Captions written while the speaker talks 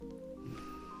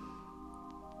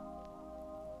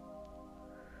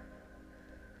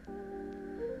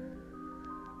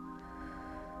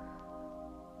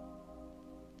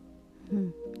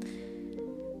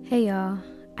Hey y'all,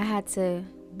 I had to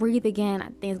breathe again. I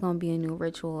think it's gonna be a new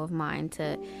ritual of mine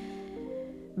to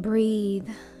breathe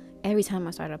every time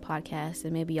I start a podcast,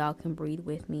 and maybe y'all can breathe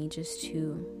with me just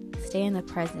to stay in the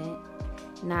present,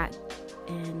 not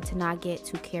and to not get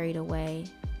too carried away.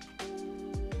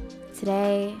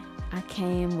 Today I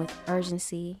came with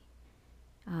urgency.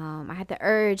 I had the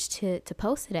urge to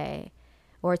post today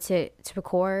or to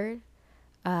record.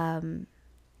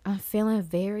 I'm feeling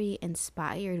very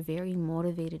inspired, very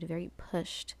motivated, very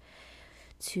pushed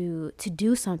to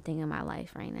do something in my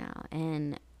life right now.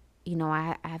 And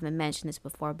I haven't mentioned this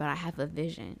before, but I have a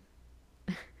vision.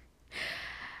 I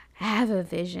have a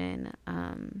vision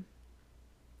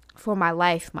for my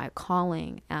life, my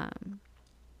calling. And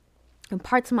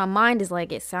parts of my mind is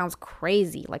like, it sounds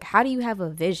crazy. Like, how do you have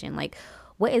a vision? Like,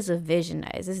 what is a vision?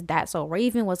 Is this that so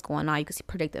Raven? What's going on? You can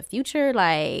predict the future.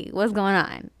 Like, what's going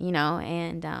on?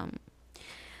 And I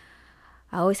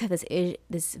always have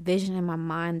this vision in my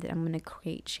mind that I'm going to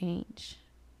create change.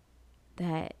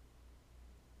 That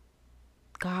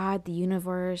God, the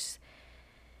universe,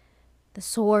 the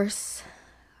source,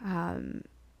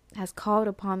 has called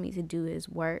upon me to do His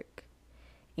work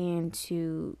and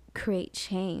to create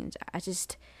change.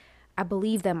 I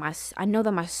believe that I know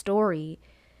that my story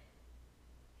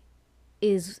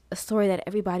is a story that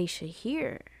everybody should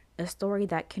hear, a story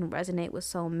that can resonate with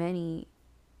so many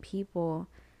people.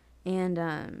 And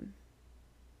I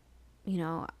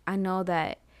know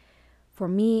that for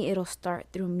me it'll start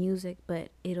through music, but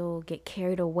it'll get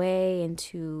carried away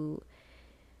into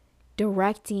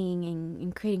directing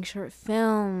and creating short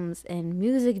films and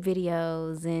music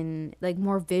videos and like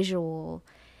more visual.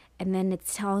 And then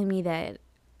it's telling me that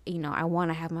I want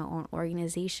to have my own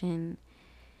organization.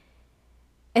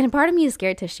 And part of me is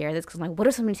scared to share this because I'm like, what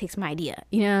if somebody takes my idea?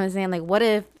 You know what I'm saying? Like, what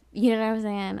if, you know what I'm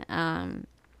saying?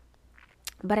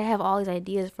 But I have all these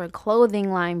ideas for a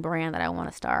clothing line brand that I want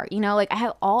to start. Like I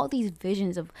have all these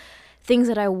visions of things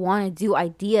that I want to do,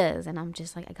 ideas. And I'm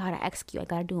just like, I got to execute. I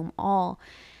got to do them all.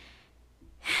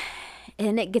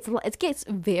 And it gets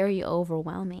very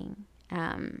overwhelming.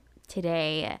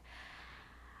 Today,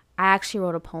 I actually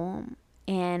wrote a poem.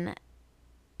 And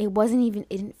it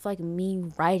didn't feel like me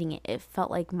writing it. It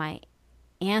felt like my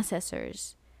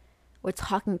ancestors were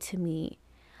talking to me.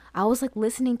 I was like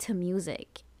listening to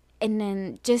music, and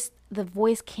then just the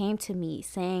voice came to me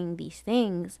saying these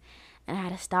things, and I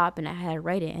had to stop and I had to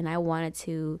write it. And I wanted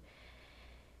to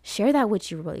share that with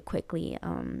you really quickly.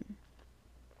 And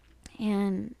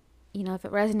if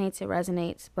it resonates, it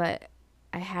resonates. But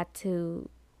I have to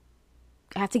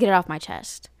get it off my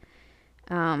chest.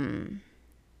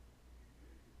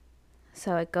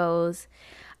 So it goes,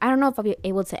 I don't know if I'll be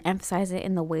able to emphasize it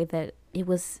in the way that it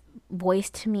was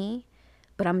voiced to me,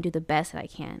 but I'm going to do the best that I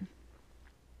can.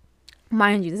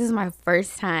 Mind you, this is my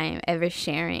first time ever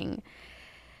sharing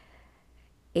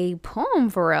a poem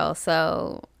for real.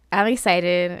 So I'm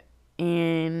excited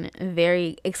and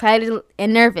very excited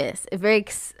and nervous. Very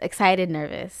excited,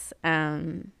 nervous.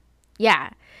 Yeah.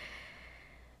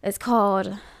 It's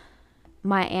called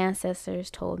My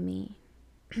Ancestors Told Me.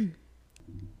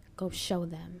 Go show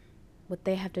them what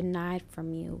they have denied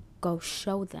from you. Go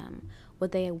show them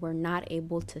what they were not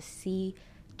able to see.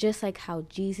 Just like how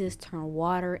Jesus turned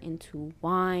water into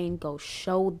wine. Go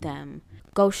show them.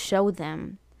 Go show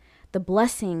them the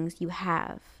blessings you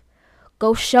have.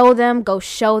 Go show them, go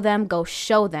show them, go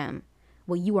show them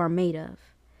what you are made of.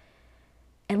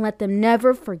 And let them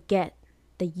never forget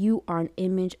that you are an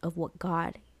image of what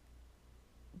God,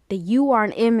 that you are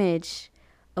an image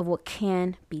of what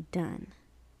can be done.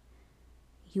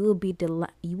 You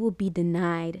will be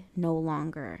denied no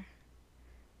longer.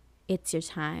 It's your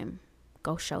time.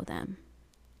 Go show them.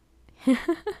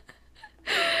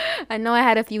 I know I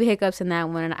had a few hiccups in that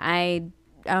one, and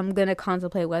I'm going to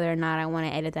contemplate whether or not I want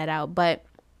to edit that out, but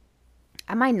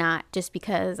I might not, just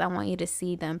because I want you to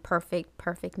see the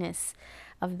perfectness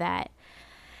of that.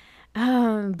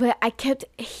 But I kept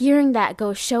hearing that,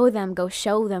 go show them, go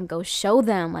show them, go show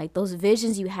them. Like those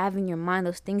visions you have in your mind,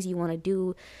 those things you want to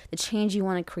do, the change you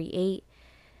want to create.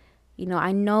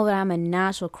 I know that I'm a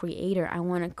natural creator. I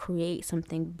want to create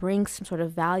something, bring some sort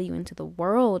of value into the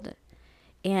world.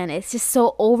 And it's just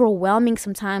so overwhelming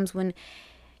sometimes when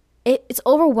it's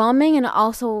overwhelming and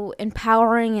also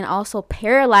empowering and also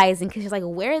paralyzing, because you're like,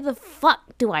 where the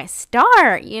fuck do I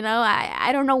start? I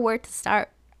don't know where to start.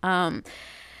 And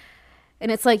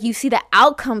it's like you see the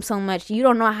outcome so much, you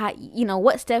don't know how,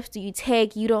 what steps do you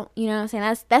take? You don't, what I'm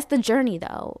saying? That's the journey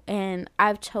though. And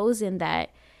I've chosen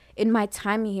that in my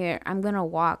time here, I'm going to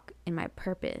walk in my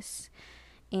purpose.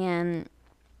 And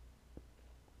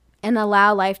and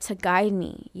allow life to guide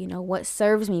me. You know, what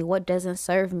serves me, what doesn't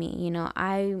serve me. You know,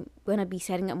 I'm going to be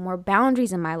setting up more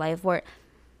boundaries in my life where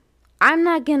I'm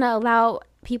not going to allow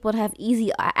people to have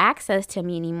easy access to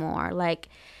me anymore. Like,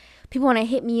 people want to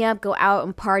hit me up, go out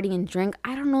and party and drink.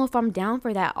 I don't know if I'm down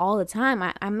for that all the time.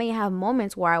 I may have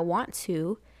moments where I want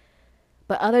to,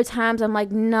 but other times I'm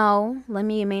like, no, let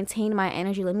me maintain my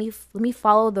energy. Let me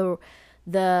follow the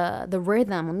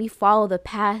rhythm. Let me follow the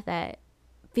path that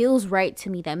feels right to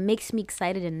me, that makes me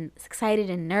excited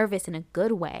and nervous in a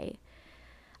good way.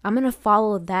 I'm going to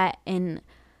follow that and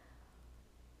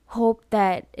hope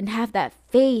that and have that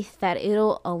faith that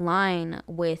it'll align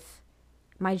with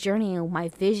my journey and my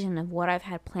vision of what I've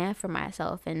had planned for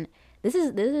myself. And this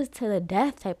is to the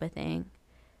death type of thing.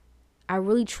 I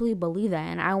really truly believe that,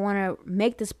 and I want to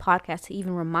make this podcast to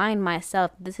even remind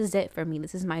myself this is it for me.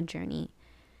 This is my journey.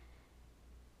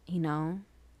 You know,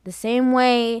 the same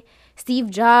way Steve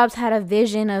Jobs had a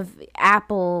vision of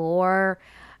Apple, or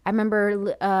I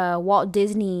remember Walt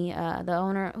Disney, the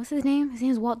owner, what's his name? His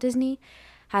name is Walt Disney,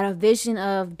 had a vision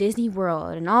of Disney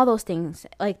World and all those things.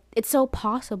 Like, it's so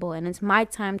possible, and it's my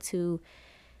time to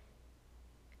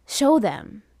show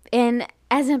them. And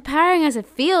as empowering as it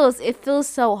feels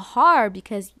so hard,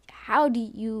 because how do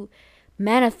you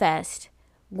manifest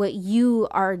what you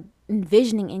are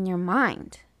envisioning in your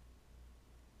mind?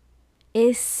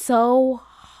 It's so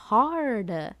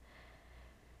hard.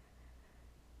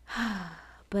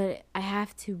 But I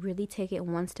have to really take it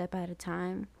one step at a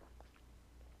time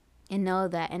and know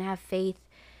that, and have faith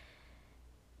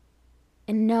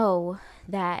and know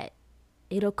that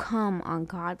it'll come on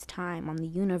God's time, on the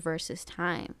universe's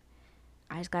time.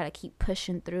 I just got to keep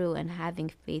pushing through and having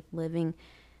faith, living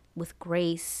with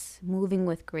grace, moving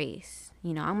with grace.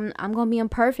 You know, I'm going to be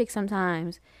imperfect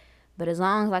sometimes, but as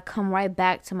long as I come right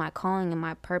back to my calling and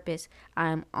my purpose,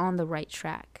 I'm on the right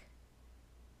track.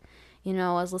 You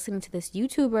know, I was listening to this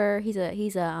YouTuber.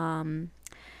 He's a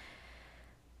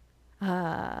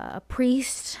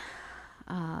priest.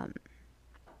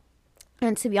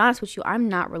 And to be honest with you, I'm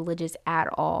not religious at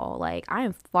all. Like, I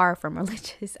am far from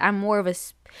religious. I'm more of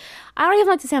I don't even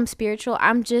like to say I'm spiritual.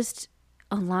 I'm just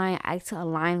aligned. I like to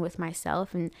align with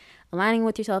myself, and aligning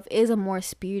with yourself is a more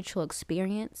spiritual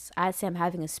experience. I'd say I'm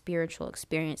having a spiritual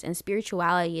experience, and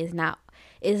spirituality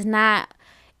is not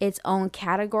its own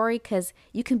category, because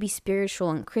you can be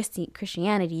spiritual in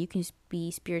Christianity. You can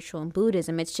be spiritual in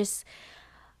Buddhism. It's just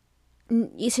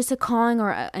a calling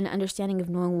or an understanding of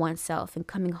knowing oneself and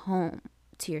coming home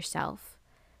to yourself.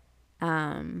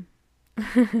 And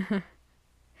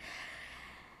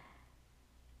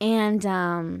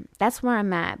that's where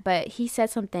I'm at. But he said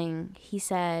something. He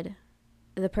said,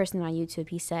 the person on YouTube,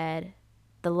 he said,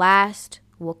 the last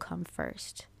will come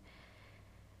first.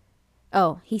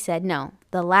 Oh, he said, no,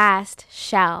 the last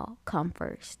shall come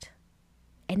first.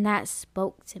 And that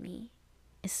spoke to me.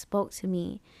 It spoke to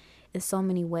me in so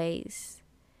many ways.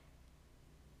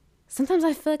 Sometimes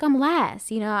I feel like I'm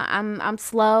last. You know, I'm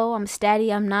slow, I'm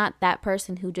steady. I'm not that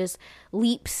person who just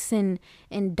leaps and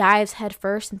dives head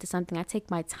first into something. I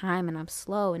take my time and I'm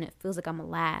slow, and it feels like I'm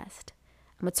last.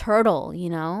 I'm a turtle, you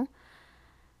know?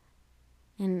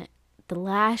 And the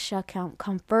last shall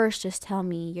come first. Just tell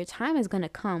me your time is going to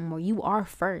come where you are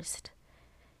first.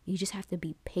 You just have to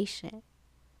be patient.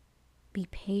 Be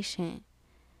patient.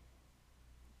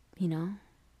 You know?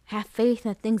 Have faith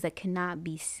in things that cannot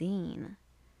be seen.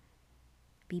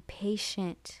 Be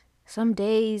patient. Some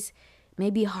days may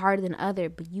be harder than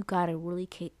others, but you gotta really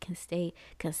can stay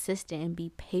consistent and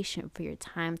be patient for your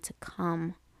time to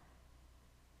come.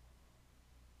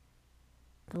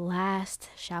 The last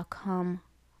shall come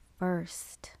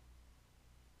first.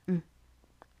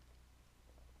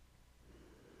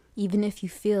 Even if you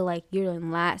feel like you're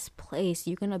in last place,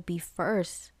 you're gonna be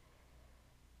first.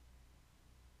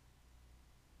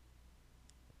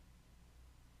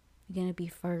 You're gonna be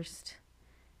first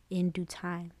in due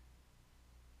time.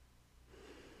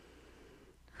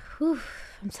 Whew.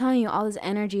 I'm telling you, all this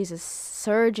energy is just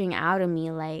surging out of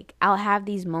me. Like, I'll have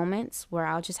these moments where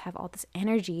I'll just have all this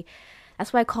energy.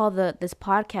 That's why I call this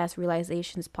podcast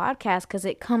Realizations Podcast, because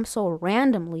it comes so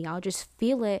randomly. I'll just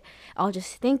feel it. I'll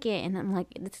just think it. And I'm like,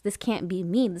 this can't be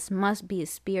me. This must be a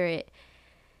spirit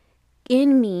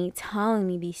in me telling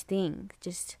me these things.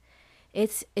 Just,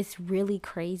 it's really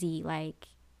crazy. Like,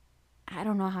 I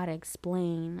don't know how to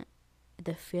explain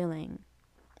the feeling.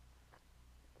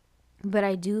 But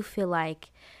I do feel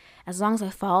like as long as I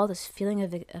follow this feeling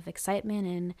of excitement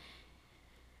and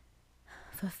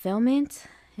fulfillment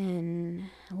and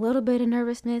a little bit of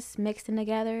nervousness mixed in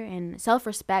together and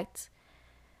self-respect,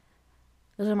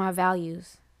 those are my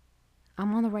values,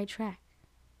 I'm on the right track.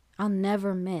 I'll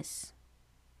never miss.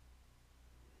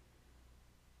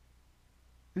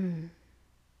 Mm.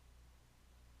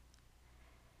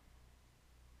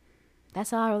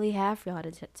 That's all I really have for y'all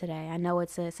today. I know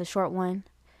it's a short one,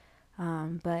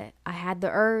 but I had the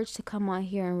urge to come on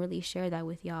here and really share that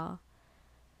with y'all.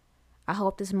 I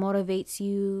hope this motivates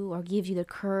you or gives you the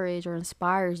courage or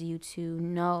inspires you to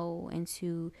know and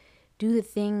to do the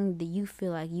thing that you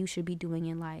feel like you should be doing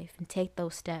in life and take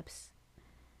those steps.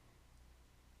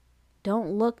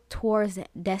 Don't look towards the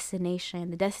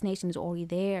destination. The destination is already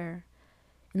there.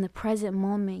 In the present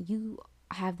moment, you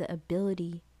have the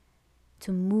ability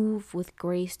to move with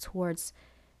grace towards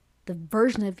the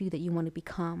version of you that you want to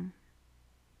become.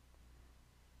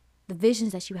 The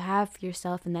visions that you have for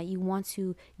yourself and that you want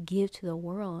to give to the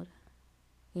world,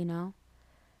 you know?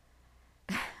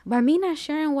 By me not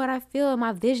sharing what I feel and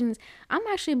my visions, I'm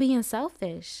actually being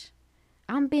selfish.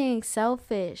 I'm being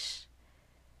selfish.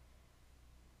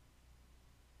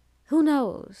 Who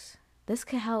knows? This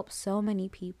could help so many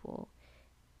people.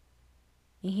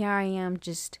 And here I am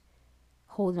just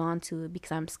holding on to it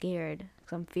because I'm scared,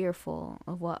 because I'm fearful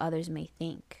of what others may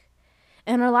think.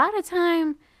 And a lot of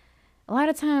times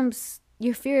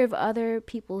your fear of other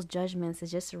people's judgments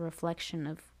is just a reflection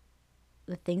of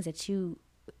the things that you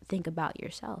think about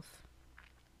yourself.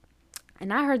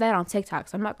 And I heard that on TikTok,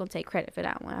 so I'm not gonna take credit for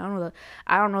that one.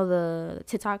 I don't know the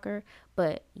TikToker,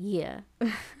 but yeah.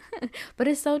 But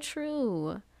it's so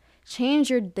true. Change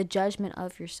the judgment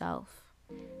of yourself.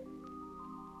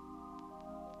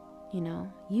 You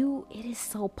know, it is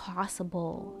so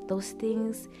possible. Those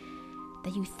things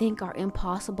that you think are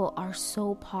impossible are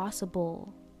so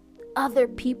possible. Other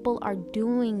people are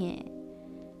doing it.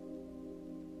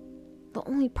 The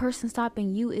only person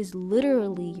stopping you is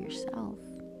literally yourself.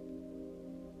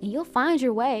 And you'll find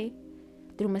your way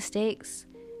through mistakes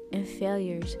and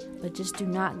failures, but just do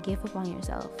not give up on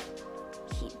yourself.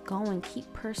 Keep going,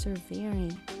 keep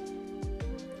persevering.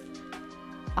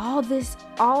 All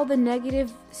the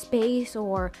negative space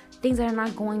or things that are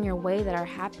not going your way that are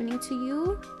happening to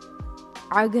you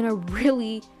are gonna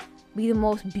really be the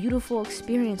most beautiful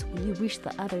experience when you reach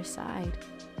the other side.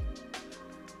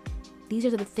 These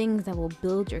are the things that will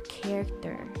build your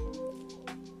character.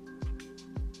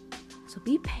 So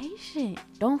be patient.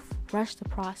 Don't rush the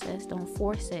process. Don't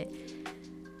force it.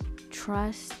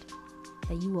 Trust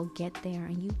that you will get there,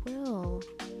 and you will.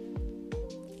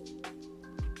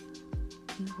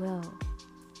 You will.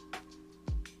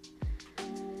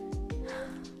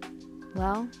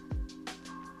 Well,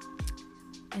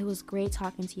 it was great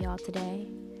talking to y'all today.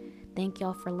 Thank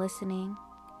y'all for listening.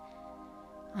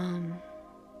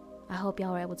 I hope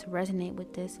y'all were able to resonate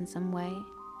with this in some way.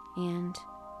 And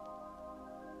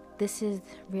this is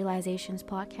Realizations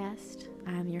Podcast.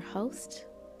 I'm your host,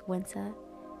 Winta,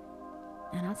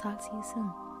 and I'll talk to you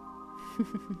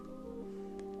soon.